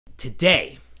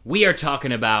Today, we are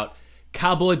talking about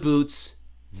cowboy boots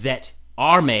that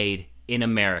are made in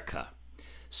America.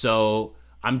 So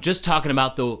I'm just talking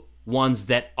about the ones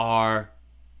that are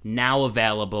now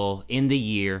available in the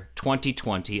year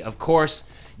 2020. Of course,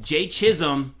 J.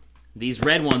 Chisholm, these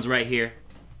red ones right here.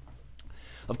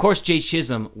 Of course, J.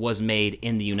 Chisholm was made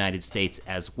in the United States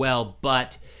as well,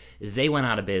 but they went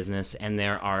out of business, and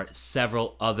there are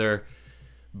several other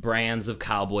brands of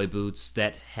cowboy boots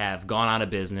that have gone out of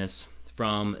business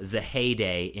from the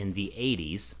heyday in the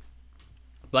 80s.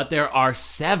 But there are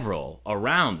several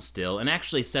around still, and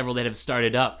actually several that have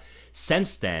started up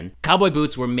since then. Cowboy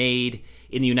boots were made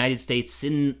in the United States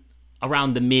in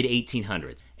around the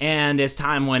mid-1800s. And as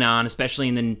time went on, especially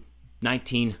in the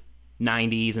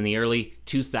 1990s and the early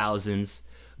 2000s,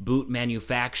 boot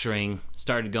manufacturing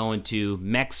started going to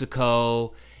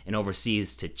Mexico and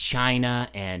overseas to China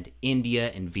and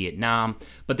India and Vietnam.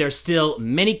 But there's still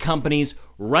many companies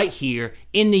right here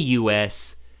in the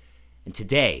US. And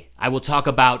today, I will talk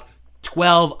about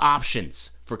 12 options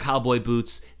for cowboy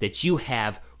boots that you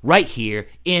have right here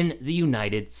in the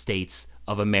United States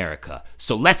of America.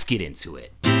 So let's get into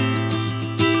it.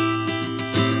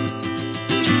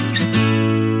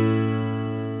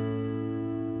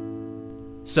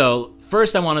 So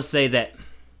first I want to say that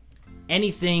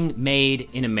anything made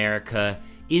in America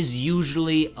is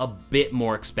usually a bit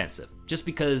more expensive, just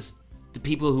because the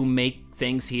people who make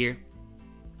things here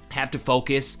have to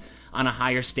focus on a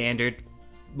higher standard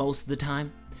most of the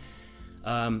time,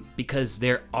 because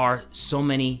there are so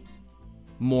many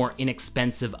more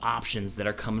inexpensive options that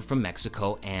are coming from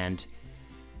Mexico and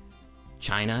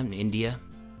China and India.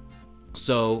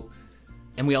 So,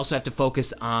 and we also have to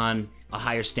focus on a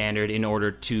higher standard in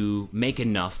order to make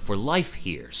enough for life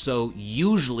here. So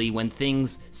usually when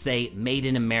things say made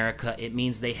in America, it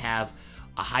means they have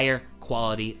a higher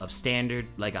quality of standard,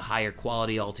 like a higher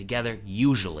quality altogether,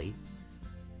 usually.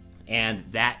 And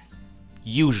that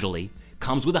usually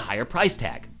comes with a higher price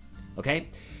tag, okay?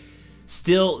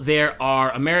 Still, there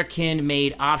are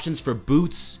American-made options for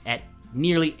boots at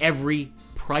nearly every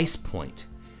price point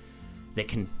that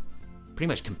can pretty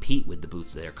much compete with the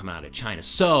boots that are coming out of China.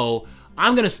 So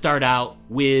I'm gonna start out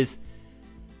with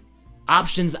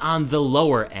options on the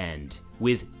lower end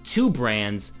with two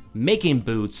brands making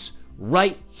boots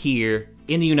right here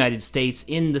in the United States,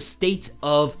 in the state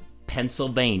of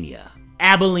Pennsylvania.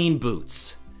 Abilene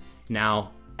boots.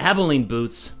 Now, Abilene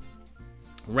boots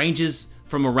ranges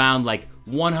from around like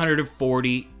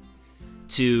 $140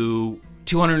 to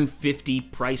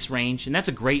 $250 price range, and that's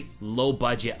a great low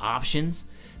budget options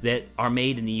that are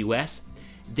made in the US.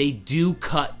 They do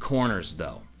cut corners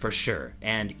though, for sure,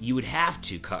 and you would have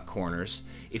to cut corners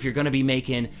if you're gonna be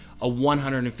making a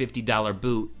 $150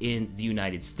 boot in the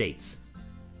United States.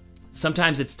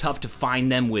 Sometimes it's tough to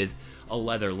find them with a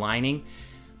leather lining.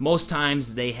 Most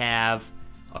times they have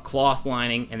a cloth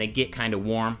lining and they get kind of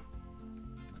warm,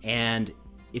 and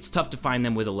it's tough to find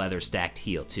them with a leather stacked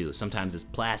heel too. Sometimes it's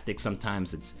plastic,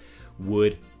 sometimes it's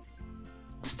wood.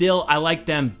 Still, I like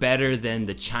them better than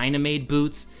the China-made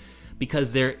boots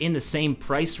because they're in the same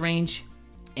price range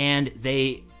and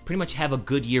they pretty much have a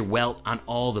Goodyear welt on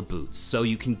all the boots, so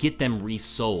you can get them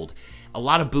resold. A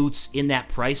lot of boots in that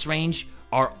price range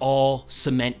are all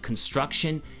cement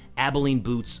construction. Abilene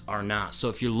boots are not. So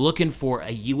if you're looking for a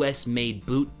US-made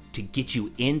boot to get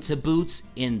you into boots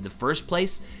in the first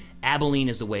place, Abilene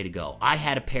is the way to go. I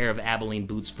had a pair of Abilene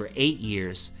boots for 8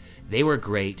 years. They were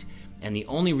great, and the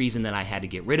only reason that I had to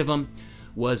get rid of them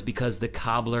was because the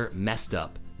cobbler messed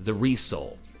up the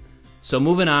resole. So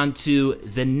moving on to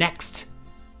the next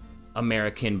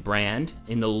American brand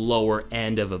in the lower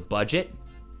end of a budget,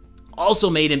 also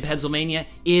made in Pennsylvania,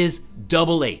 is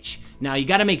Double H. Now you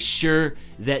gotta make sure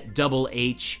that Double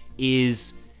H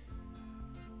is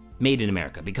made in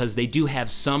America because they do have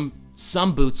some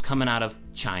boots coming out of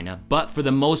China, but for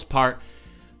the most part,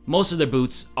 most of their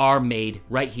boots are made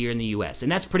right here in the US.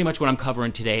 And that's pretty much what I'm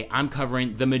covering today. I'm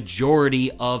covering the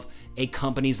majority of a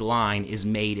company's line is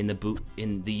made in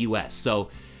the US. So,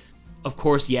 of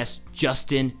course, yes,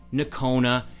 Justin,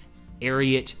 Nakona,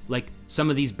 Ariat, like some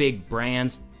of these big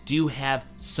brands do have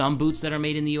some boots that are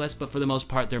made in the US, but for the most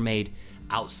part, they're made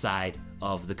outside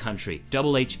of the country.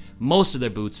 Double H, most of their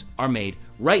boots are made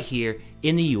right here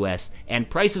in the US, and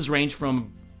prices range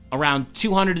from around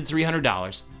 $200 to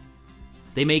 $300.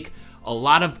 They make a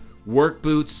lot of work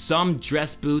boots, some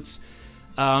dress boots,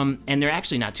 and they're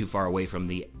actually not too far away from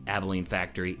the Abilene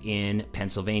factory in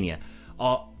Pennsylvania.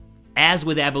 As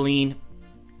with Abilene,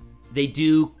 they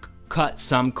do cut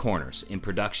some corners in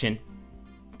production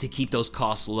to keep those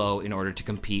costs low in order to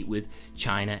compete with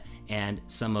China and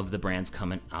some of the brands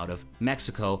coming out of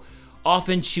Mexico.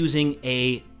 often choosing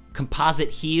a composite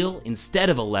heel instead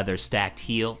of a leather stacked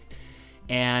heel.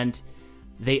 And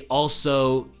they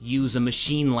also use a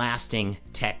machine lasting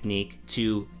technique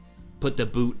to put the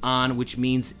boot on, which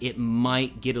means it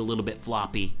might get a little bit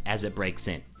floppy as it breaks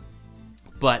in.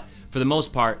 But for the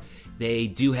most part, they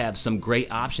do have some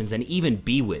great options and even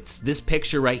B-widths. This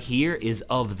picture right here is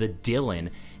of the Dylan,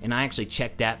 and I actually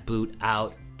checked that boot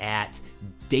out at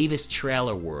Davis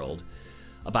Trailer World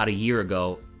about a year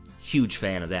ago. Huge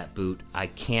fan of that boot. I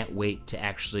can't wait to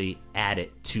actually add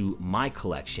it to my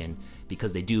collection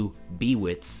because they do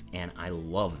B-widths, and I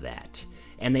love that.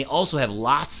 And they also have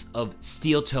lots of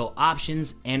steel toe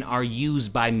options and are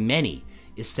used by many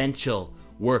essential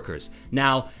workers.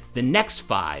 Now, the next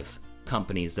 5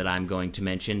 companies that I'm going to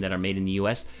mention that are made in the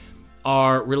US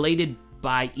are related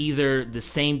by either the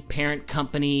same parent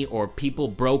company or people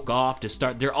broke off to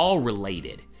start. They're all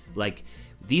related. Like,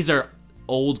 these are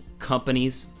old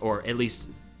companies, or at least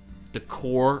the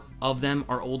core of them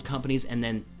are old companies, and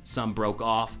then some broke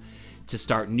off to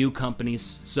start new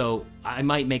companies. So I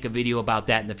might make a video about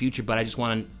that in the future, but I just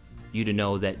want you to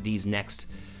know that these next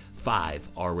 5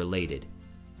 are related.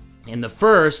 And the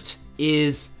first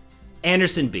is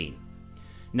Anderson Bean.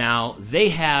 Now, they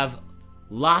have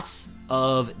lots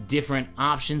of different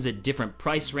options at different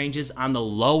price ranges. On the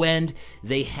low end,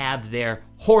 they have their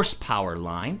horsepower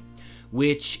line,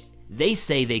 which they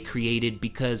say they created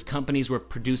because companies were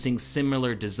producing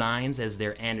similar designs as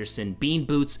their Anderson Bean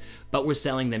boots, but were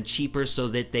selling them cheaper, so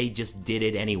that they just did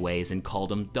it anyways and called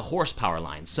them the horsepower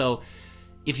line. So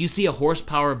if you see a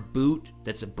horsepower boot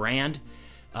that's a brand,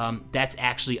 that's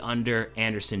actually under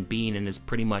Anderson Bean and is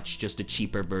pretty much just a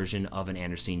cheaper version of an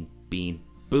Anderson Bean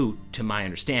boot, to my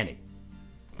understanding.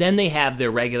 Then they have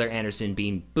their regular Anderson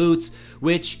Bean boots,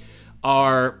 which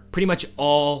are pretty much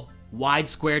all wide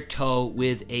square toe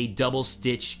with a double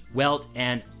stitch welt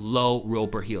and low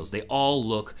roper heels. They all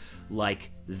look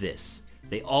like this.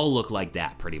 They all look like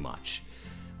that pretty much,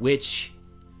 which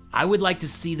I would like to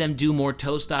see them do more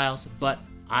toe styles, but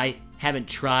I haven't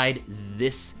tried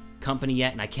this company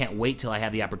yet, and I can't wait till I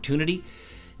have the opportunity.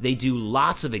 They do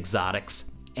lots of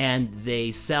exotics, and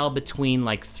they sell between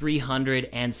like $300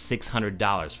 and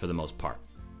 $600 for the most part.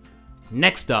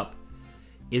 Next up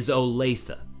is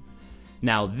Olathe.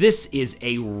 Now, this is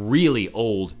a really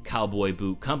old cowboy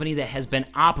boot company that has been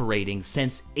operating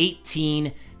since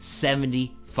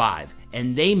 1875,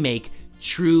 and they make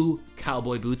true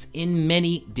cowboy boots in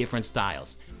many different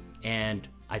styles. And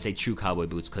I say true cowboy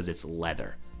boots because it's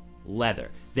leather. Leather.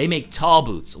 They make tall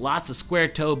boots, lots of square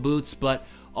toe boots, but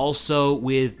also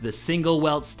with the single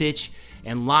welt stitch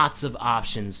and lots of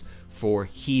options for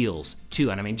heels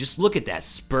too. And I mean, just look at that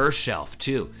spur shelf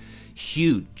too.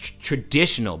 Huge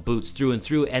traditional boots through and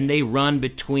through, and they run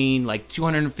between like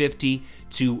 $250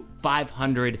 to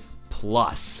 $500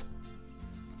 plus.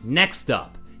 Next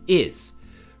up is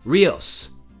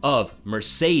Rios of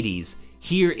Mercedes.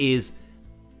 Here is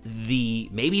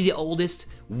maybe the oldest,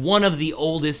 one of the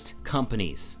oldest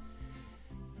companies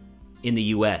in the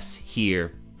US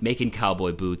here making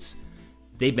cowboy boots.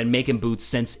 They've been making boots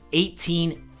since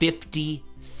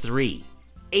 1853.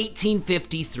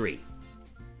 1853.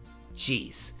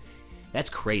 Jeez, that's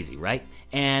crazy, right?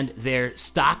 And their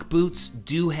stock boots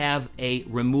do have a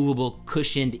removable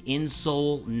cushioned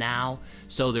insole now,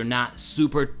 so they're not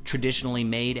super traditionally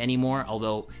made anymore.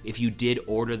 Although if you did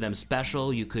order them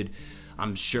special, you could,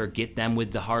 I'm sure, get them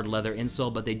with the hard leather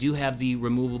insole, but they do have the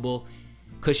removable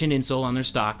cushioned insole on their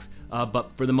stocks.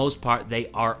 But for the most part, they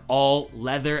are all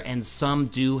leather, and some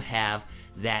do have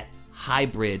that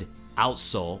hybrid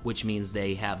outsole, which means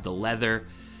they have the leather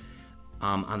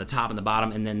on the top and the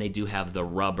bottom, and then they do have the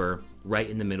rubber right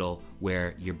in the middle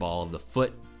where your ball of the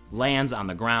foot lands on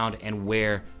the ground and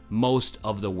where most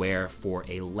of the wear for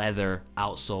a leather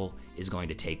outsole is going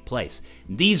to take place.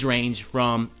 These range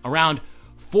from around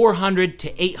 $400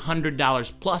 to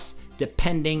 $800 plus,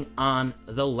 depending on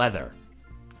the leather.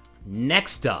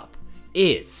 Next up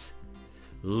is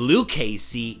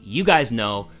Lucchese. You guys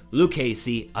know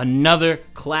Lucchese, another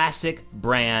classic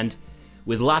brand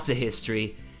with lots of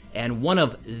history and one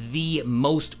of the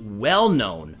most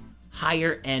well-known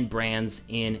higher-end brands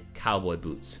in cowboy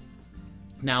boots.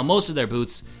 Now, most of their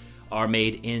boots are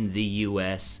made in the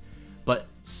US, but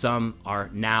some are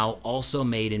now also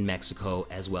made in Mexico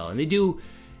as well. And they do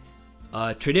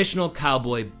a traditional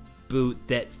cowboy boot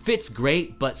that fits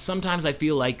great, but sometimes I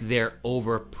feel like they're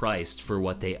overpriced for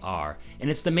what they are. And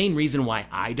it's the main reason why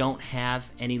I don't have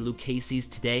any Lucchese's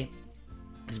today,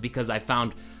 is because I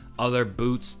found other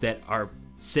boots that are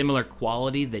similar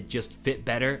quality that just fit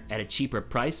better at a cheaper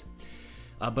price.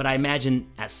 But I imagine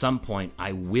at some point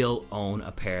I will own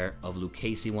a pair of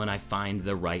Lucchese when I find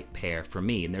the right pair for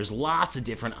me. And there's lots of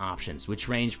different options, which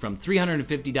range from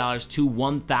 $350 to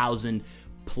 $1,000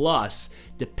 plus,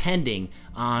 depending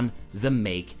on the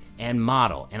make and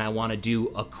model. And I want to do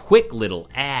a quick little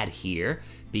ad here,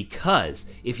 because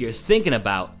if you're thinking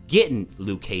about getting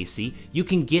Lucchese, you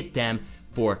can get them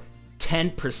for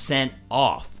 10%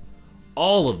 off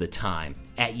all of the time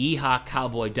at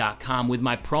yeehawcowboy.com with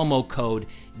my promo code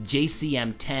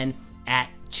JCM10 at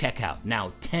checkout.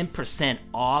 Now, 10%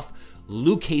 off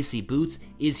Lucchese boots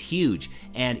is huge,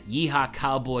 and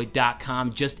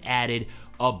yeehawcowboy.com just added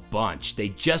a bunch. They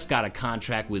just got a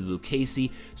contract with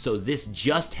Lucchese, so this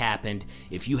just happened.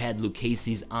 If you had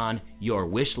Lucchese's on your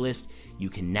wish list, you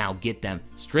can now get them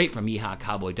straight from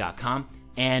yeehawcowboy.com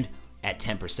and at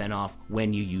 10% off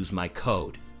when you use my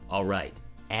code. All right,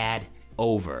 ad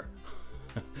over.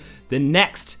 The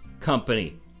next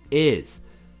company is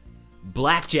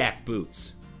Blackjack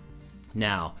Boots.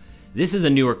 Now, this is a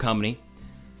newer company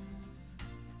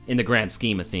in the grand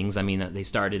scheme of things. I mean, they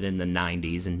started in the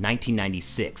 90s, in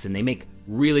 1996, and they make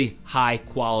really high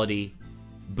quality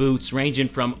boots ranging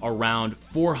from around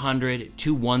 $400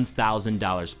 to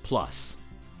 $1,000 plus.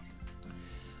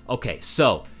 Okay,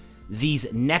 so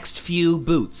these next few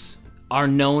boots are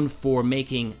known for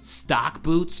making stock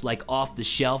boots, like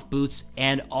off-the-shelf boots,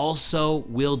 and also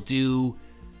will do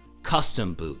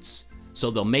custom boots. So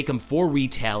they'll make them for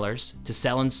retailers to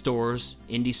sell in stores,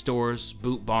 indie stores,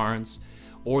 boot barns,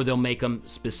 or they'll make them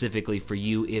specifically for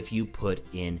you if you put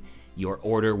in your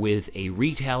order with a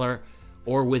retailer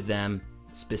or with them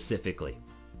specifically.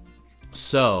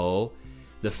 So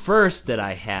the first that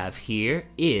I have here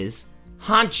is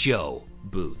Honcho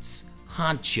Boots.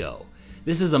 Honcho.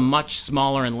 This is a much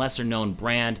smaller and lesser known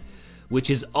brand,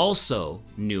 which is also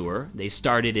newer. They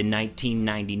started in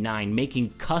 1999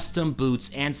 making custom boots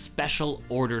and special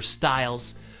order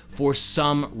styles for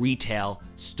some retail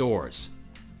stores.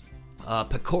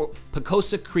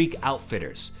 Pocosa Creek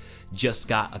Outfitters just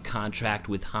got a contract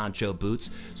with Honcho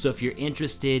Boots, so if you're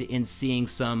interested in seeing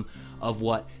some of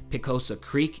what Pocosa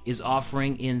Creek is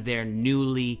offering in their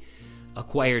newly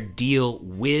acquired deal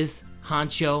with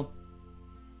Honcho,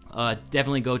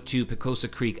 definitely go to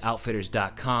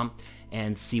PocosaCreekOutfitters.com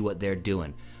and see what they're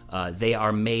doing. They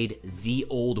are made the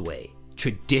old way,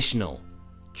 traditional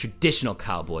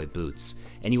cowboy boots,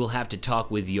 and you will have to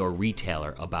talk with your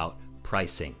retailer about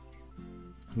pricing.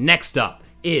 Next up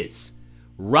is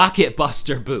Rocket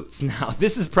Buster Boots. Now,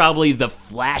 this is probably the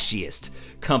flashiest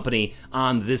company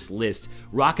on this list.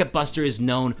 Rocket Buster is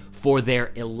known for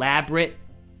their elaborate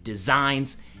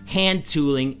designs, hand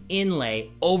tooling, inlay,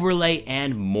 overlay,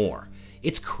 and more.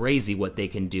 It's crazy what they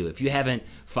can do. If you haven't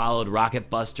followed Rocket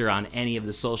Buster on any of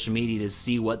the social media to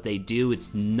see what they do,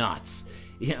 it's nuts.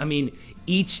 I mean,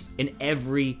 each and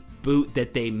every boot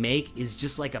that they make is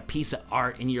just like a piece of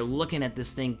art, and you're looking at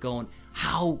this thing going,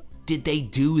 how did they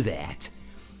do that?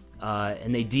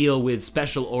 And they deal with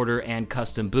special order and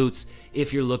custom boots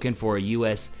if you're looking for a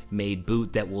US made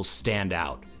boot that will stand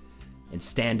out. And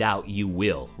stand out you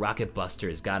will. Rocket Buster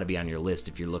has got to be on your list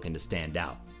if you're looking to stand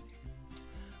out.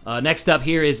 Next up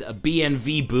here is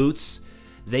BNV Boots.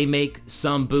 They make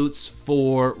some boots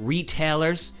for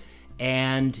retailers,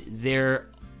 and they're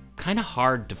kind of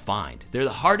hard to find. They're the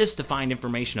hardest to find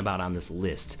information about on this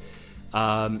list.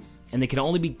 And they can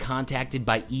only be contacted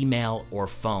by email or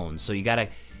phone. So you got to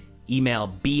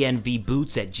email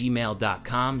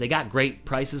bnvboots@gmail.com. They got great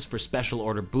prices for special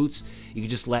order boots. You can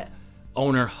just let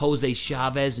owner Jose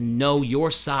Chavez know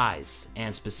your size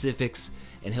and specifics,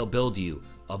 and he'll build you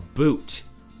a boot.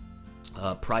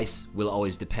 Price will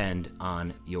always depend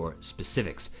on your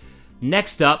specifics.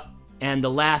 Next up, and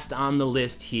the last on the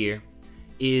list here,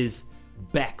 is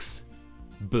Beck's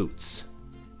Boots.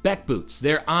 Beck Boots.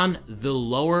 They're on the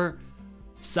lower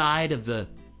side of the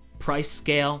price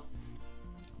scale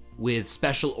with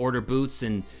special order boots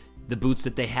and the boots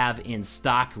that they have in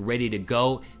stock ready to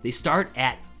go. They start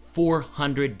at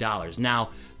 $400. Now,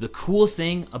 the cool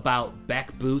thing about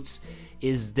Beck Boots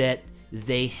is that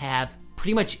they have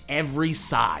pretty much every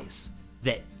size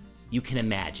that you can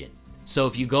imagine. So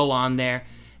if you go on there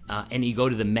and you go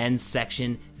to the men's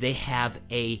section, they have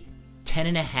a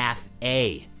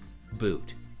 10.5A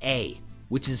boot,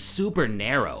 which is super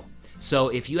narrow. So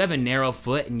if you have a narrow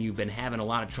foot and you've been having a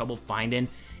lot of trouble finding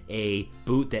a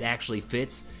boot that actually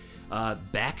fits,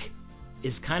 Beck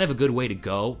is kind of a good way to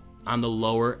go on the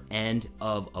lower end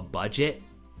of a budget,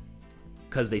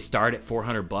 because they start at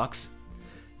 $400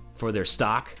 for their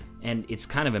stock, and it's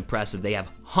kind of impressive. They have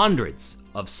hundreds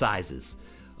of sizes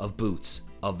of boots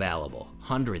available,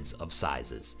 hundreds of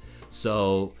sizes.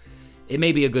 So it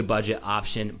may be a good budget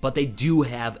option, but they do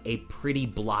have a pretty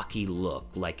blocky look.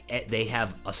 Like, they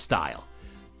have a style.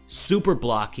 Super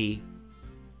blocky.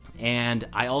 And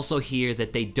I also hear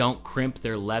that they don't crimp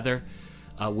their leather,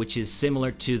 which is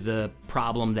similar to the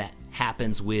problem that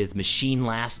happens with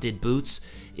machine-lasted boots,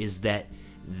 is that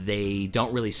they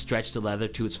don't really stretch the leather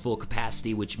to its full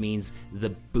capacity, which means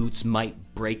the boots might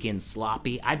break in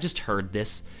sloppy. I've just heard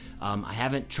this. I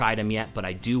haven't tried them yet, but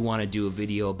I do want to do a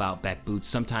video about Beck boots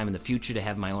sometime in the future to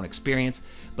have my own experience.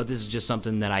 But this is just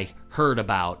something that I heard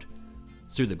about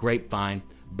through the grapevine.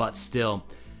 But still,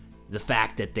 the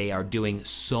fact that they are doing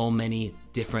so many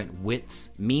different widths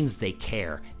means they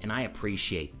care, and I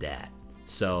appreciate that.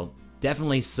 So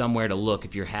definitely somewhere to look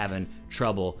if you're having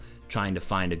trouble trying to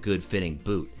find a good fitting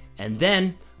boot. And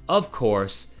then, of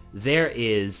course, there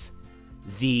is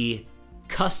the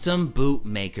custom boot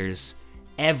makers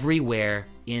everywhere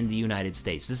in the United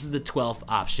States. This is the 12th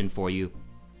option for you.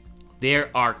 There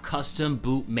are custom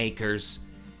boot makers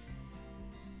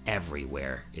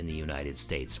everywhere in the United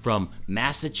States, from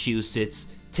Massachusetts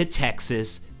to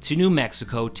Texas to New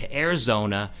Mexico to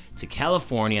Arizona to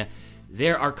California.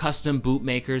 There are custom boot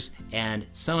makers, and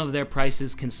some of their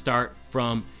prices can start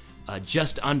from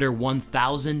just under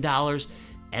 $1,000,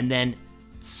 and then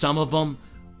some of them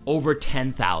over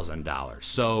 $10,000.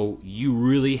 So you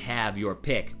really have your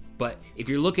pick. But if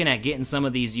you're looking at getting some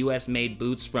of these US made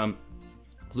boots from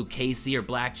Lucchese or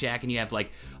Blackjack and you have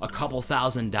like a couple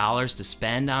 $1,000s to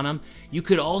spend on them, you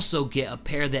could also get a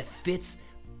pair that fits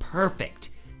perfect,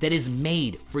 that is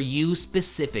made for you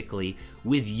specifically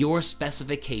with your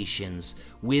specifications,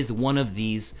 with one of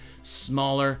these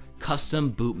smaller custom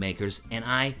boot makers, and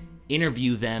I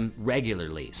interview them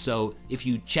regularly. So if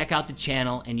you check out the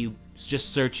channel and you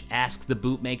just search Ask the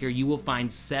Bootmaker, you will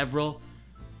find several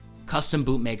custom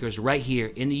bootmakers right here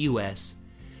in the US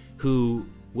who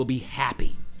will be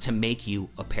happy to make you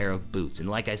a pair of boots. And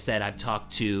like I said, I've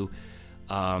talked to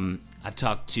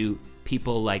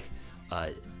people like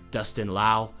Dustin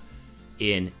Lau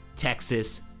in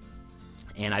Texas,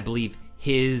 and I believe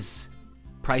his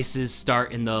prices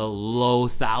start in the low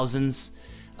thousands.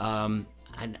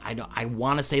 I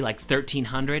want to say like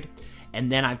 $1,300. And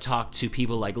then I've talked to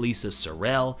people like Lisa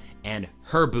Sorrell, and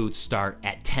her boots start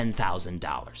at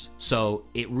 $10,000. So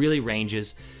it really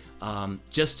ranges.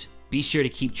 Just be sure to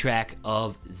keep track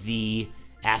of the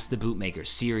Ask the Bootmaker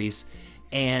series.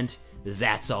 And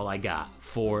that's all I got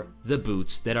for the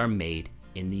boots that are made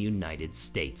in the United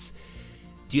States.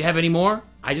 Do you have any more?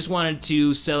 I just wanted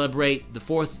to celebrate the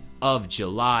 4th of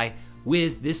July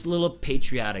with this little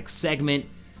patriotic segment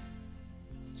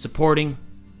supporting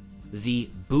the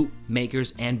boot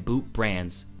makers and boot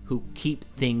brands who keep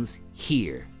things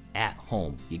here at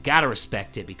home. You gotta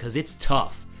respect it, because it's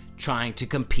tough trying to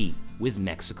compete with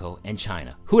Mexico and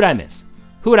China. Who'd I miss?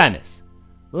 Who would I miss?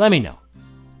 Let me know.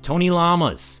 Tony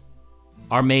Llamas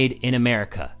are made in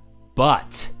America,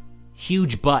 but,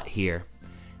 huge but here,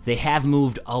 they have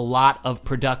moved a lot of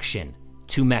production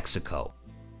to Mexico.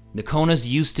 Nakonas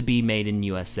used to be made in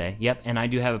USA. Yep, and I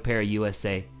do have a pair of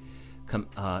USA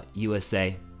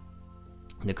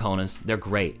Nakonas. They're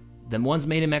great. The ones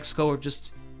made in Mexico are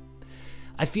just,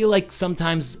 I feel like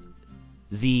sometimes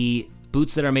the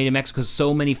boots that are made in Mexico,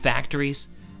 so many factories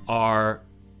are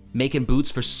making boots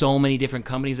for so many different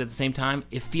companies at the same time,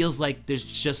 it feels like there's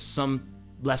just some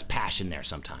less passion there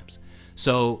sometimes.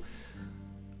 So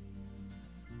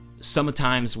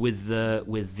sometimes with the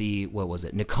what was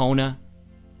it, Nakona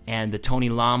and the Tony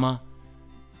Llama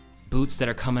boots that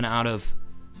are coming out of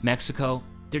Mexico,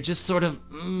 they're just sort of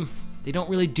they don't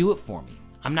really do it for me.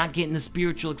 I'm not getting the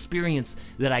spiritual experience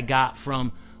that I got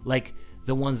from like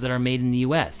the ones that are made in the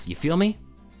US. You feel me?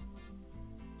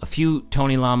 A few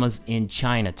Tony Llamas in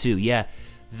China too. Yeah,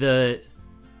 the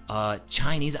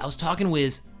Chinese, I was talking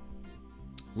with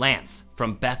Lance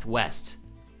from Beth West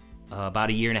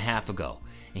about a year and a half ago,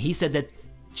 and he said that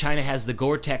China has the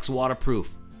Gore-Tex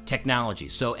waterproof technology.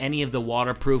 So any of the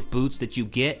waterproof boots that you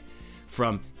get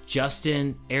from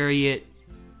Justin, Ariat,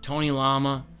 Tony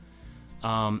Llama,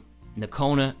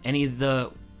 Nakona, any of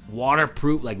the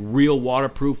waterproof, like real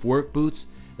waterproof work boots,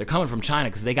 they're coming from China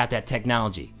because they got that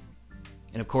technology.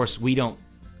 And of course, we don't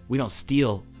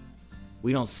steal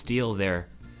their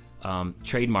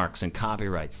trademarks and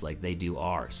copyrights like they do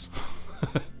ours.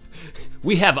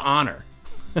 We have honor.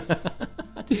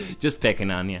 Just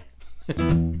picking on you.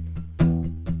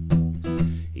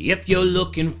 If you're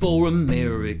looking for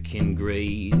American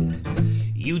grade,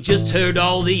 you just heard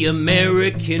all the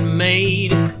American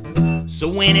made. So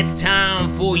when it's time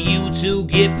for you to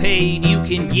get paid, you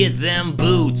can get them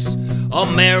boots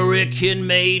American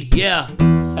made, yeah.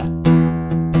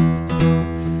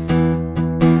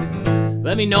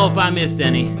 Let me know if I missed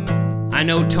any. I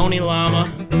know Tony Lama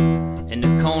and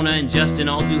Nakona and Justin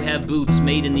all do have boots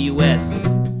made in the US.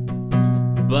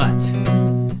 But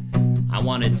I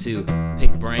wanted to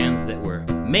pick brands that were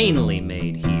mainly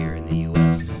made here in the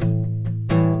US.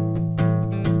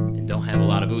 And don't have a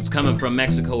lot of boots coming from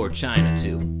Mexico or China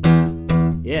too.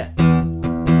 Yeah.